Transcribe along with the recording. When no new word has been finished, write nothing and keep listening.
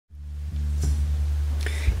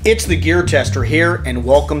It's the Gear Tester here, and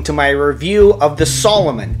welcome to my review of the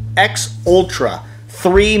Salomon X Ultra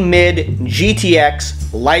 3 Mid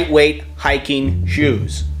GTX lightweight hiking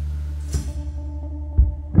shoes.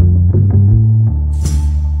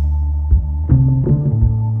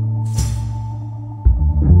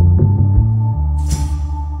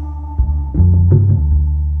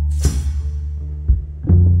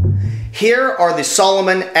 Here are the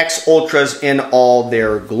Salomon X Ultras in all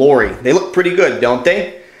their glory. They look pretty good, don't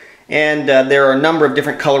they? And there are a number of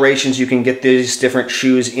different colorations you can get these different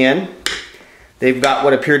shoes in. They've got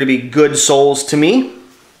what appear to be good soles to me.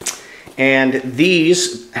 And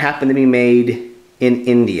these happen to be made in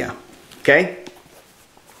India. Okay?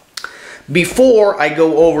 Before I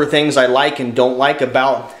go over things I like and don't like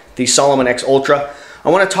about the Salomon X Ultra, I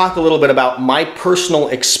want to talk a little bit about my personal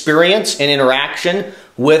experience and interaction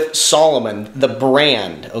with Salomon, the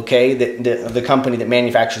brand, okay, the company that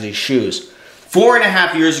manufactures these shoes.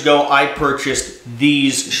 4.5 years ago, I purchased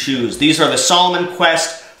these shoes. These are the Salomon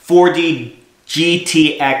Quest 4D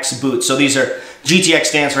GTX boots. So these are, GTX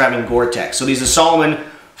stands for having Gore-Tex. So these are Salomon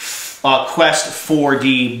Quest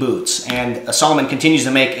 4D boots. And Salomon continues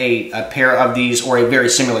to make a pair of these, or a very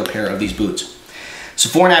similar pair of these boots. So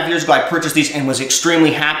 4.5 years ago, I purchased these and was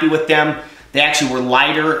extremely happy with them. They actually were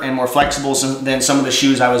lighter and more flexible than some of the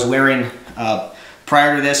shoes I was wearing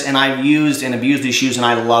prior to this, and I've used and abused these shoes and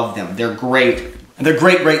I love them. They're great. They're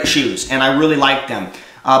great shoes, and I really like them.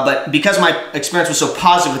 But because my experience was so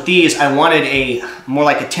positive with these, I wanted a more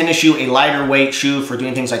like a tennis shoe, a lighter weight shoe for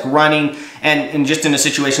doing things like running, and just in a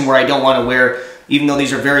situation where I don't want to wear, even though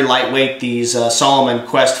these are very lightweight, these Salomon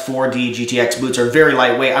Quest 4D GTX boots are very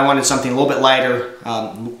lightweight. I wanted something a little bit lighter,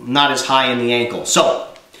 not as high in the ankle. So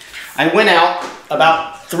I went out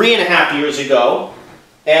about 3.5 years ago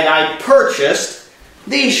and I purchased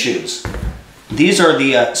these shoes. These are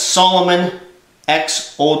the Salomon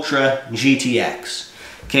X Ultra GTX.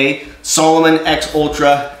 Okay, Salomon X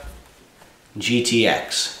Ultra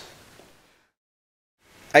GTX.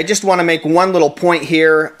 I just want to make one little point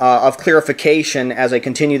here of clarification as I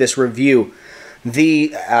continue this review.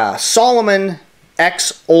 The Salomon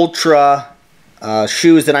X Ultra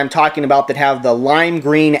shoes that I'm talking about that have the lime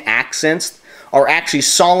green accents are actually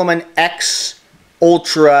Salomon X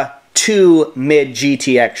Ultra 2 Mid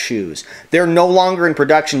GTX shoes. They're no longer in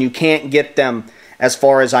production. You can't get them as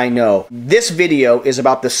far as I know. This video is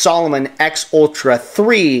about the Salomon X Ultra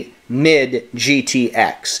 3 Mid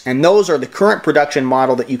GTX, and those are the current production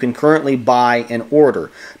model that you can currently buy and order.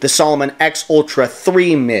 The Salomon X Ultra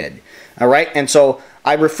 3 Mid. Alright, and so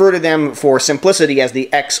I refer to them for simplicity as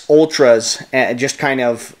the X Ultras, just kind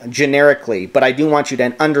of generically, but I do want you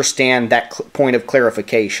to understand that point of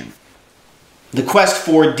clarification. The Quest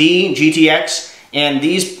 4D GTX, and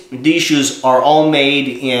these shoes are all made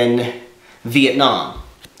in Vietnam,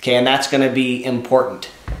 okay, and that's going to be important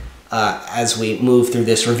as we move through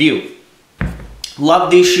this review.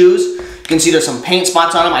 Love these shoes. You can see there's some paint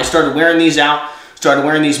spots on them. I started wearing these out, started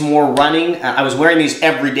wearing these more running. I was wearing these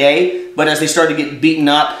every day, but as they started to get beaten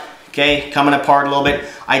up, okay, coming apart a little bit,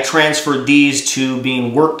 I transferred these to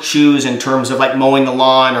being work shoes in terms of like mowing the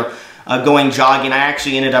lawn or going jogging. I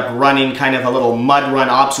actually ended up running kind of a little mud run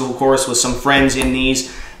obstacle course with some friends in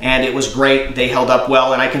these, and it was great. They held up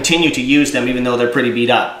well, and I continue to use them even though they're pretty beat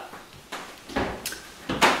up.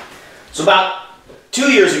 So about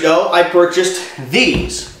 2 years ago, I purchased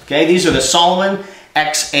these. Okay, these are the Salomon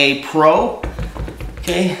XA Pro.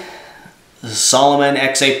 Okay, the Salomon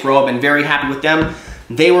XA Pro. I've been very happy with them.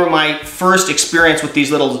 They were my first experience with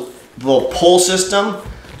these little pull system,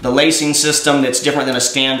 the lacing system that's different than a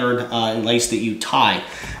standard lace that you tie.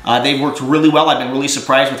 They worked really well. I've been really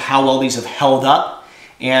surprised with how well these have held up,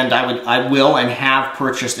 and I will and have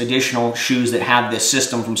purchased additional shoes that have this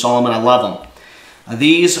system from Salomon. I love them.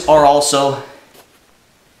 These are also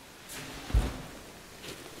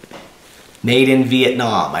made in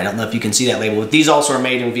Vietnam. I don't know if you can see that label, but these also are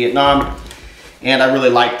made in Vietnam, and I really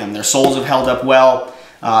like them. Their soles have held up well.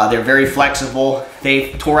 They're very flexible.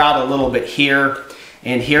 They tore out a little bit here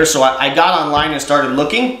and here, so I got online and started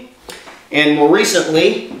looking, and more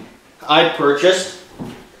recently I purchased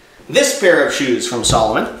this pair of shoes from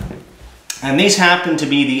Salomon, and these happen to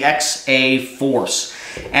be the XA Force,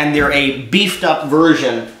 and they're a beefed up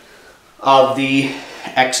version of the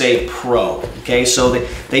XA Pro. Okay, so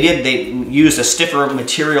they used a stiffer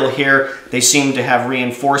material here. They seem to have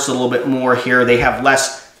reinforced a little bit more here. They have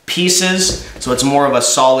less pieces, so it's more of a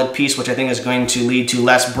solid piece, which I think is going to lead to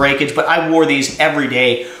less breakage. But I wore these every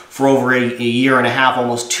day for over a year and a half,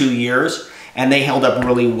 almost 2 years, and they held up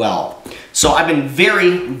really well. So I've been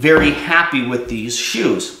very happy with these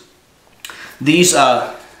shoes. These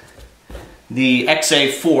the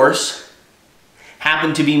XA Force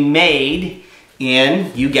happen to be made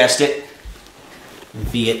in, you guessed it,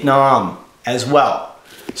 Vietnam as well.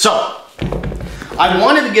 So, I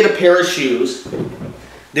wanted to get a pair of shoes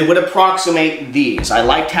that would approximate these. I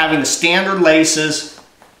liked having the standard laces,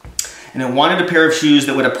 and I wanted a pair of shoes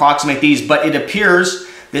that would approximate these, but it appears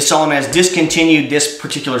that Salomon has discontinued this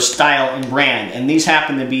particular style and brand, and these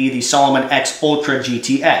happen to be the Salomon X Ultra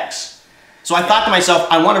GTX. So I thought to myself,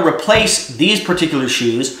 I want to replace these particular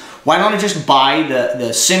shoes. Why don't I just buy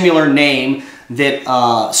the similar name that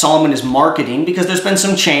Salomon is marketing, because there's been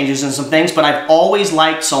some changes and some things, but I've always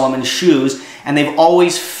liked Salomon's shoes, and they've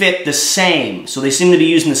always fit the same. So they seem to be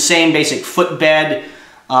using the same basic footbed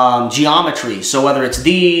geometry. So whether it's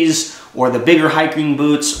these, or the bigger hiking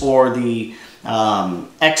boots, or the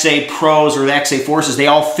XA Pros or the XA Forces, they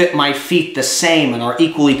all fit my feet the same and are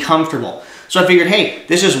equally comfortable. So I figured, hey,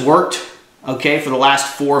 this has worked, okay, for the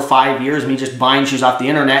last 4 or 5 years, me just buying shoes off the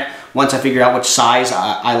internet once I figured out which size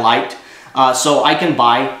I liked. So I can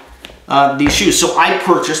buy these shoes. So I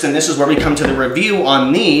purchased, and this is where we come to the review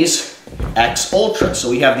on these X Ultra. So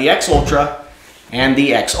we have the X Ultra and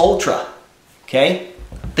the X Ultra, okay?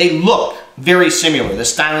 They look very similar. The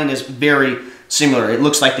styling is very similar. It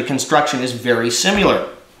looks like the construction is very similar.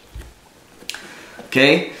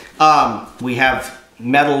 Okay, we have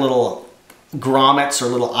metal little grommets or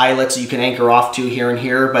little eyelets that you can anchor off to here and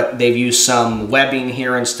here, but they've used some webbing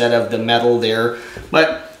here instead of the metal there.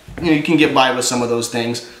 But you know, you can get by with some of those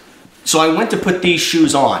things. So I went to put these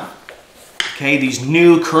shoes on. Okay, these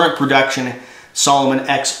new current production Salomon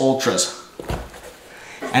X Ultras.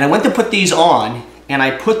 And I went to put these on, and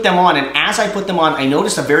I put them on, and as I put them on, I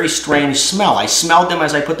noticed a very strange smell. I smelled them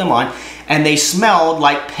as I put them on, and they smelled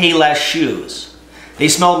like Payless shoes. They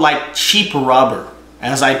smelled like cheap rubber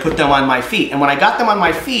as I put them on my feet. And when I got them on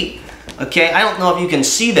my feet, okay, I don't know if you can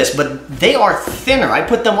see this, but they are thinner. I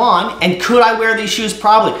put them on, and could I wear these shoes?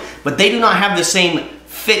 Probably. But they do not have the same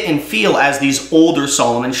fit and feel as these older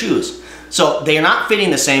Salomon shoes. So they are not fitting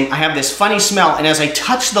the same. I have this funny smell, and as I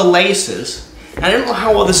touch the laces, and I don't know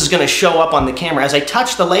how well this is going to show up on the camera. As I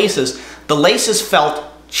touched the laces felt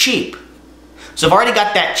cheap. So I've already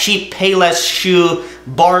got that cheap Payless shoe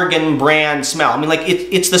bargain brand smell. I mean, like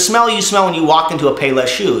it's the smell you smell when you walk into a Payless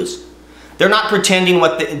shoes. They're not pretending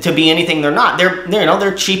to be anything they're not.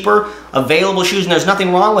 They're cheaper, available shoes, and there's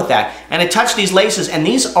nothing wrong with that. And I touched these laces, and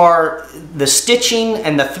these are, the stitching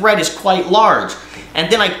and the thread is quite large. And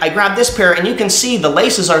then I grabbed this pair, and you can see the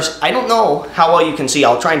laces are, I don't know how well you can see,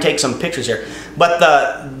 I'll try and take some pictures here, but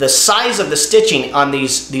the size of the stitching on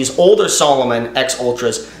these older Salomon X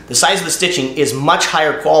Ultras, the size of the stitching is much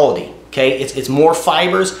higher quality, okay? It's more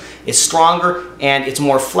fibers, it's stronger, and it's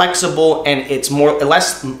more flexible, and it's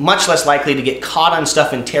much less likely to get caught on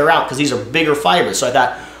stuff and tear out, because these are bigger fibers. So I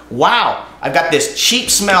thought, wow, I've got this cheap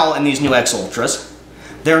smell in these new X Ultras.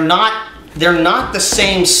 They're not the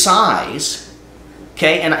same size.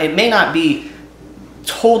 Okay, and it may not be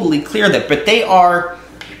totally clear that, but they are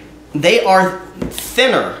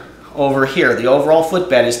thinner over here. The overall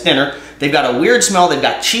footbed is thinner. They've got a weird smell. They've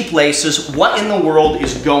got cheap laces. What in the world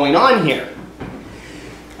is going on here?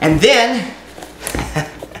 And then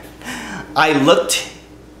I looked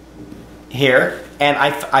here, and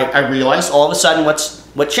I realized all of a sudden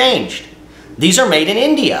what changed. These are made in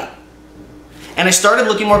India. And I started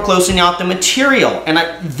looking more closely now at the material.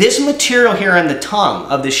 And this material here on the tongue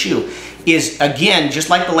of the shoe is, again, just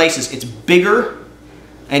like the laces, it's bigger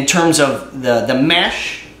in terms of the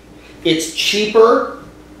mesh. It's cheaper,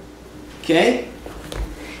 okay?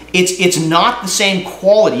 It's not the same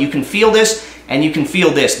quality. You can feel this and you can feel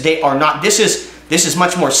this. They are not, this is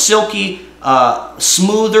much more silky,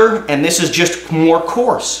 smoother, and this is just more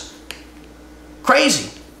coarse. Crazy.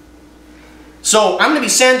 So I'm going to be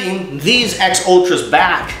sending these X Ultras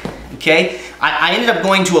back, okay? I ended up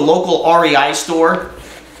going to a local REI store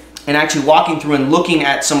and actually walking through and looking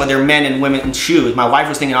at some of their men and women's shoes. My wife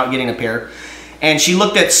was thinking about getting a pair, and she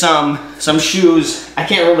looked at some shoes. I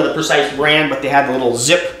can't remember the precise brand, but they had the little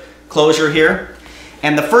zip closure here.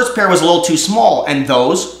 And the first pair was a little too small, and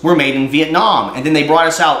those were made in Vietnam. And then they brought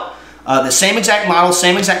us out the same exact model,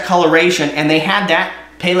 same exact coloration, and they had that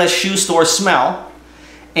Payless shoe store smell.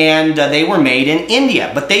 And they were made in India,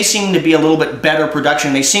 but they seem to be a little bit better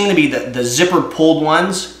production. They seem to be the zipper pulled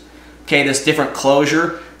ones, okay, this different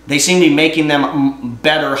closure. They seem to be making them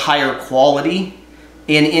better, higher quality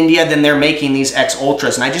in India than they're making these X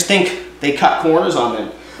Ultras, and I just think they cut corners on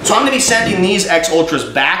them. So I'm going to be sending these X Ultras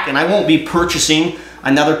back, and I won't be purchasing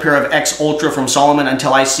another pair of X Ultra from Salomon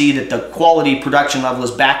until I see that the quality production level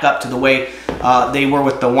is back up to the way they were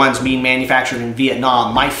with the ones being manufactured in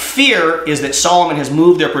Vietnam. My fear is that Salomon has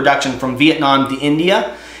moved their production from Vietnam to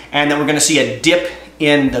India, and that we're going to see a dip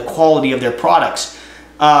in the quality of their products.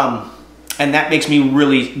 And that makes me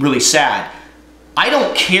really, really sad. I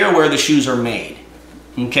don't care where the shoes are made.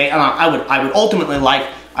 Okay, I would ultimately like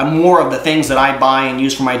more of the things that I buy and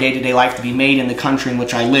use for my day-to-day life to be made in the country in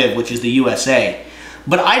which I live, which is the USA.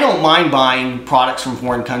 But I don't mind buying products from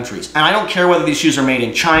foreign countries. And I don't care whether these shoes are made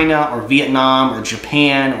in China or Vietnam or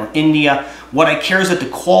Japan or India. What I care is that the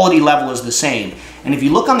quality level is the same. And if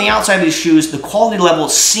you look on the outside of these shoes, the quality level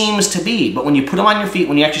seems to be. But when you put them on your feet,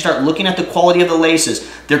 when you actually start looking at the quality of the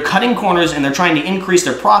laces, they're cutting corners and they're trying to increase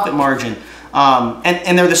their profit margin.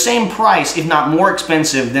 And they're the same price, if not more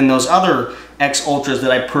expensive, than those other X Ultras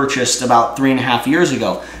that I purchased about 3.5 years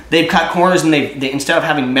ago. They've cut corners, and they instead of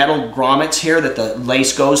having metal grommets here that the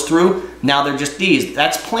lace goes through, now they're just these.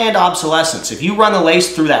 That's planned obsolescence. If you run the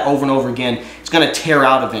lace through that over and over again, it's going to tear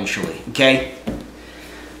out eventually, okay?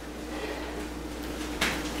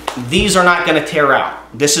 These are not going to tear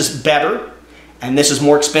out. This is better, and this is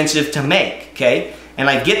more expensive to make, okay? And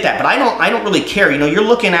I get that, but I don't really care. You know, you're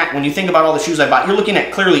looking at, when you think about all the shoes I bought, you're looking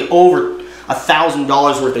at clearly over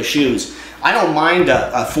 $1,000 worth of shoes. I don't mind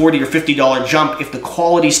a $40 or $50 jump if the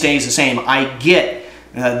quality stays the same. I get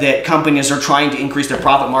that companies are trying to increase their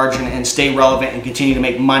profit margin and stay relevant and continue to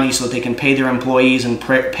make money so that they can pay their employees and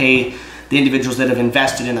pay the individuals that have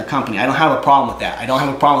invested in their company. I don't have a problem with that. I don't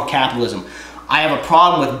have a problem with capitalism. I have a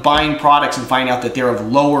problem with buying products and finding out that they're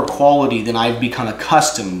of lower quality than I've become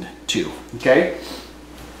accustomed to, okay?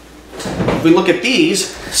 If we look at these,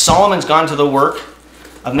 Salomon's gone to the work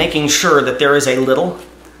of making sure that there is a little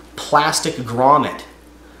plastic grommet.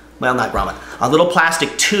 Well, not grommet. A little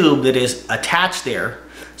plastic tube that is attached there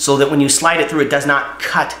so that when you slide it through, it does not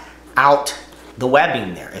cut out the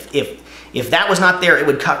webbing there. If that was not there, it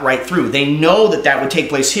would cut right through. They know that that would take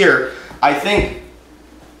place here. I think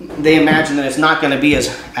they imagine that it's not going to be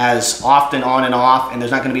as often on and off, and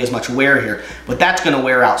there's not going to be as much wear here. But that's going to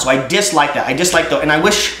wear out. So I dislike that. I dislike the, and I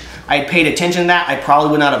wish I had paid attention to that. I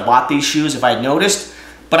probably would not have bought these shoes if I had noticed.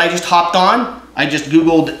 But I just hopped on. I just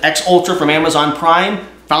Googled X Ultra from Amazon Prime,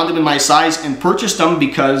 found them in my size, and purchased them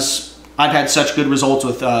because I've had such good results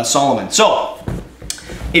with Salomon. So,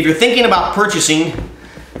 if you're thinking about purchasing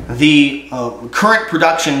the current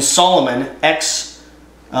production Salomon X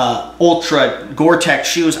Ultra Gore-Tex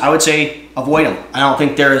shoes, I would say avoid them. I don't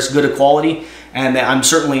think they're as good a quality, and I'm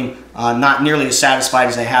certainly not nearly as satisfied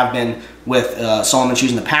as I have been with Salomon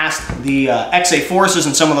shoes in the past. The XA Forces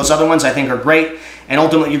and some of those other ones I think are great, and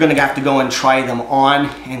ultimately you're going to have to go and try them on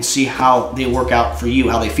and see how they work out for you,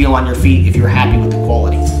 how they feel on your feet, if you're happy with the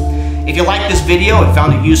quality. If you like this video and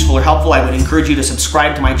found it useful or helpful, I would encourage you to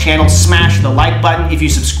subscribe to my channel. Smash the like button. If you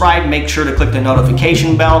subscribe, make sure to click the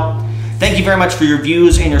notification bell. Thank you very much for your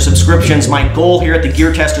views and your subscriptions. My goal here at the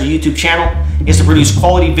GearTester YouTube channel is to produce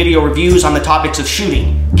quality video reviews on the topics of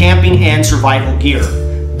shooting, camping, and survival gear.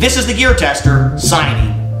 This is the GearTester,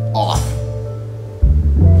 signing off.